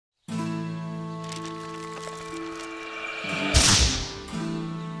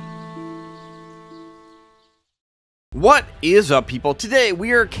What is up, people? Today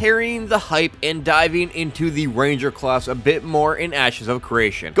we are carrying the hype and diving into the Ranger class a bit more in Ashes of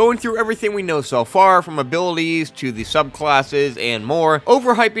Creation, going through everything we know so far, from abilities to the subclasses and more,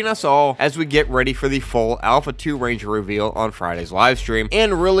 overhyping us all as we get ready for the full Alpha 2 Ranger reveal on Friday's livestream,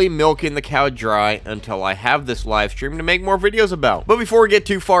 and really milking the cow dry until I have this livestream to make more videos about. But before we get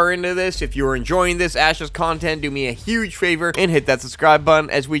too far into this, if you are enjoying this Ashes content, do me a huge favor and hit that subscribe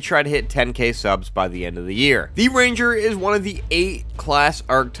button as we try to hit 10k subs by the end of the year. The Ranger is one of the 8 class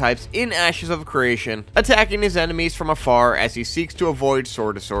archetypes in Ashes of Creation, attacking his enemies from afar as he seeks to avoid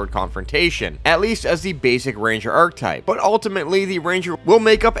sword-to-sword confrontation, at least as the basic Ranger archetype. But ultimately, the Ranger will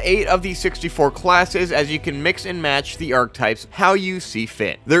make up 8 of the 64 classes, as you can mix and match the archetypes how you see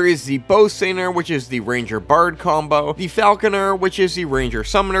fit. There is the Bowsinger, which is the Ranger Bard combo, the Falconer, which is the Ranger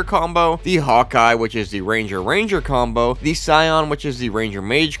Summoner combo, the Hawkeye, which is the Ranger Ranger combo, the Scion, which is the Ranger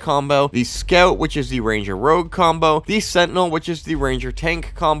Mage combo, the Scout, which is the Ranger Rogue combo, the Sentinel, which is the Ranger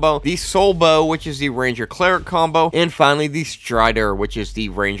Tank combo, the Soul Bow, which is the Ranger Cleric combo, and finally the Strider, which is the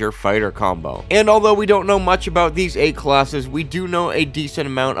Ranger Fighter combo. And although we don't know much about these 8 classes, we do know a decent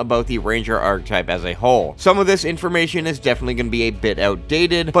amount about the Ranger archetype as a whole. Some of this information is definitely going to be a bit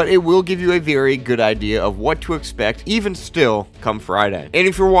outdated, but it will give you a very good idea of what to expect even still come Friday. And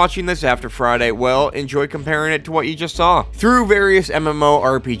if you're watching this after Friday, well, enjoy comparing it to what you just saw. Through various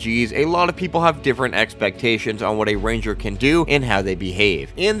MMORPGs, a lot of people have different expectations on what a Ranger can do and how they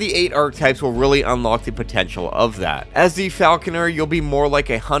behave, and the 8 archetypes will really unlock the potential of that. As the Falconer, you'll be more like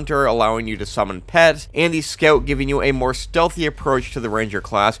a hunter, allowing you to summon pets, and the Scout giving you a more stealthy approach to the Ranger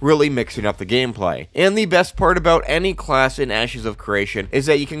class, really mixing up the gameplay. And the best part about any class in Ashes of Creation is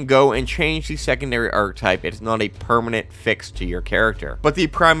that you can go and change the secondary archetype. It's not a permanent fix to your character, but the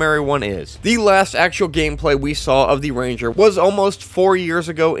primary one is. The last actual gameplay we saw of the Ranger was almost 4 years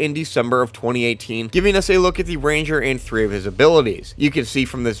ago in December of 2018, giving us a look at the Ranger and 3 of his abilities. You can see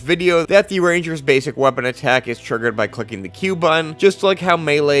from this video that the Ranger's basic weapon attack is triggered by clicking the Q button, just like how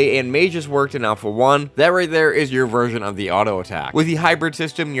melee and mages worked in Alpha 1. That right there is your version of the auto attack. With the hybrid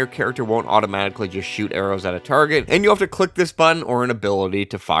system, your character won't automatically just shoot arrows at a target, and you have to click this button or an ability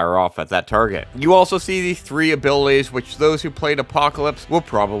to fire off at that target. You also see the 3 abilities, which those who played Apocalypse will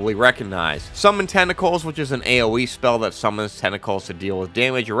probably recognize. Summon Tentacles, which is an AoE spell that summons tentacles to deal with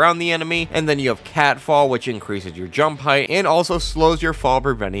damage around the enemy, and then you have Catfall, which increases your jump height and also slows your fall,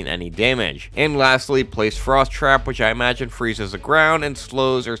 preventing any damage. And lastly, place Frost Trap, which I imagine freezes the ground and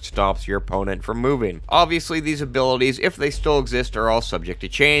slows or stops your opponent from moving. Obviously, these abilities, if they still exist, are all subject to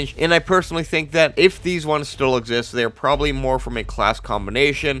change, and I personally think that if these ones still exist, they're probably more from a class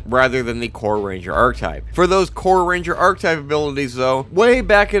combination rather than the core Ranger archetype. For those core Ranger archetype abilities though, way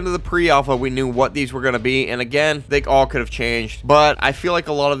back into the pre-alpha we knew what these were going to be, and again, they all could have changed, but I feel like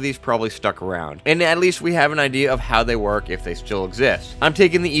a lot of these probably stuck around, and at least we have an idea of how they work if they still exist. I'm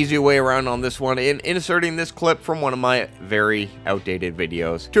taking the easy way around on this one and inserting this clip from one of my very outdated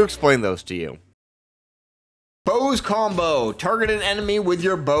videos to explain those to you. Bow's combo. Target an enemy with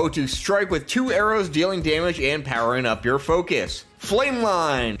your bow to strike with 2 arrows, dealing damage and powering up your focus. Flame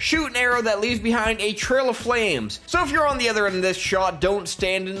line. Shoot an arrow that leaves behind a trail of flames. So if you're on the other end of this shot, don't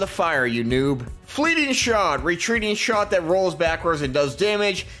stand in the fire, you noob. Fleeting shot. Retreating shot that rolls backwards and does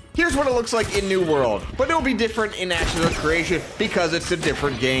damage. Here's what it looks like in New World, but it'll be different in Ashes of Creation because it's a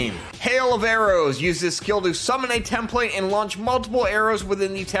different game. Hail of Arrows. Use this skill to summon a template and launch multiple arrows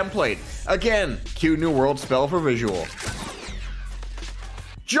within the template. Again, cue New World spell for visual.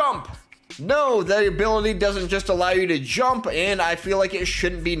 Jump. No, the ability doesn't just allow you to jump, and I feel like it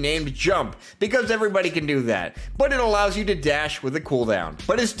shouldn't be named Jump, because everybody can do that. But it allows you to dash with a cooldown.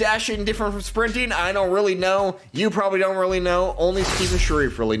 But is dashing different from sprinting? I don't really know. You probably don't really know. Only Stephen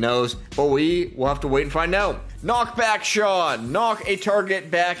Sharif really knows. But we will have to wait and find out. Knockback shot. Knock a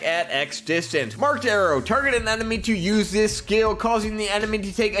target back at X distance. Marked arrow. Target an enemy to use this skill, causing the enemy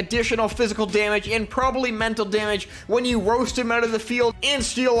to take additional physical damage and probably mental damage when you roast him out of the field and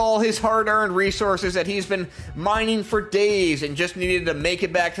steal all his hard-earned resources that he's been mining for days and just needed to make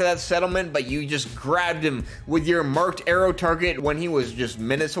it back to that settlement, but you just grabbed him with your marked arrow target when he was just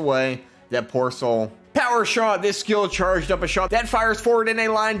minutes away. That poor soul. Power shot. This skill charged up a shot that fires forward in a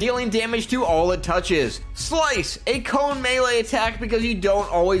line, dealing damage to all it touches. Slice. A cone melee attack because you don't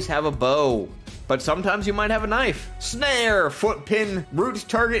always have a bow, but sometimes you might have a knife. Snare. Foot pin. Roots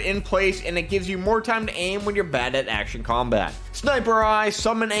target in place, and it gives you more time to aim when you're bad at action combat. Sniper Eye.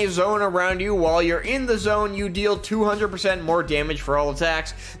 Summon a zone around you. While you're in the zone, you deal 200% more damage for all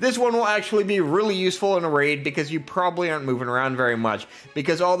attacks. This one will actually be really useful in a raid because you probably aren't moving around very much,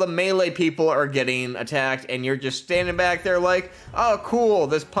 because all the melee people are getting attacked and you're just standing back there like, oh cool,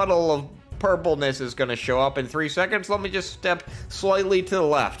 this puddle of purpleness is going to show up in 3 seconds. Let me just step slightly to the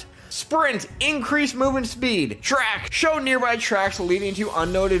left. Sprint, increase movement speed. Track, show nearby tracks leading to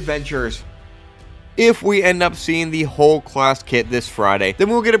unknown adventures. If we end up seeing the whole class kit this Friday, then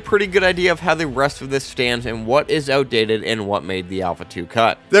we'll get a pretty good idea of how the rest of this stands and what is outdated and what made the Alpha 2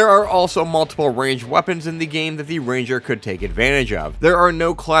 cut. There are also multiple ranged weapons in the game that the Ranger could take advantage of. There are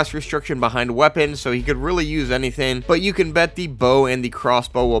no class restriction behind weapons, so he could really use anything, but you can bet the bow and the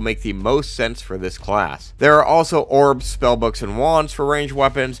crossbow will make the most sense for this class. There are also orbs, spellbooks, and wands for ranged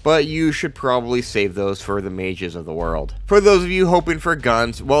weapons, but you should probably save those for the mages of the world. For those of you hoping for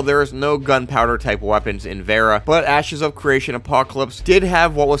guns, well, there is no gunpowder type weapons in Vera, but Ashes of Creation Apocalypse did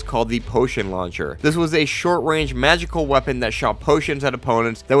have what was called the Potion Launcher. This was a short-range magical weapon that shot potions at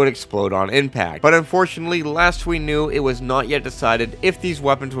opponents that would explode on impact, but unfortunately, last we knew, it was not yet decided if these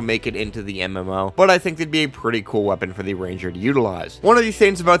weapons would make it into the MMO, but I think they'd be a pretty cool weapon for the Ranger to utilize. One of the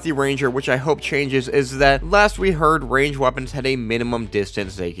things about the Ranger, which I hope changes, is that last we heard, ranged weapons had a minimum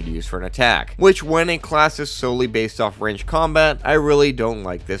distance they could use for an attack, which when a class is solely based off ranged combat, I really don't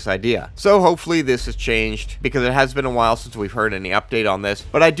like this idea. So hopefully this has changed, because it has been a while since we've heard any update on this,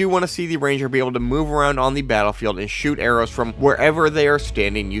 but I do want to see the Ranger be able to move around on the battlefield and shoot arrows from wherever they are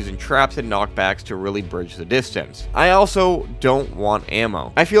standing using traps and knockbacks to really bridge the distance. I also don't want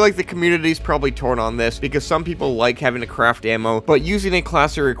ammo. I feel like the community is probably torn on this, because some people like having to craft ammo, but using a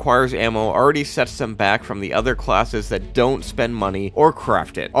class that requires ammo already sets them back from the other classes that don't spend money or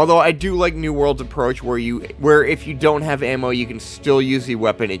craft it. Although I do like New World's approach where if you don't have ammo you can still use the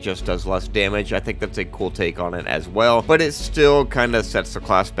weapon, it just does less damage. I think that's a cool take on it as well, but it still kind of sets the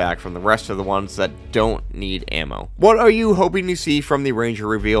class back from the rest of the ones that don't need ammo. What are you hoping to see from the Ranger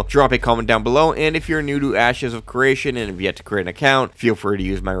reveal? Drop a comment down below, and if you're new to Ashes of Creation and have yet to create an account, feel free to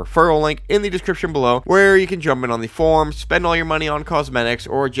use my referral link in the description below, where you can jump in on the forum, spend all your money on cosmetics,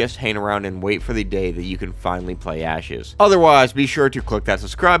 or just hang around and wait for the day that you can finally play Ashes. Otherwise, be sure to click that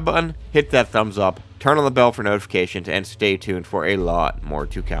subscribe button, hit that thumbs up, turn on the bell for notifications, and stay tuned for a lot more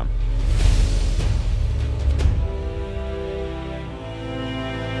to come.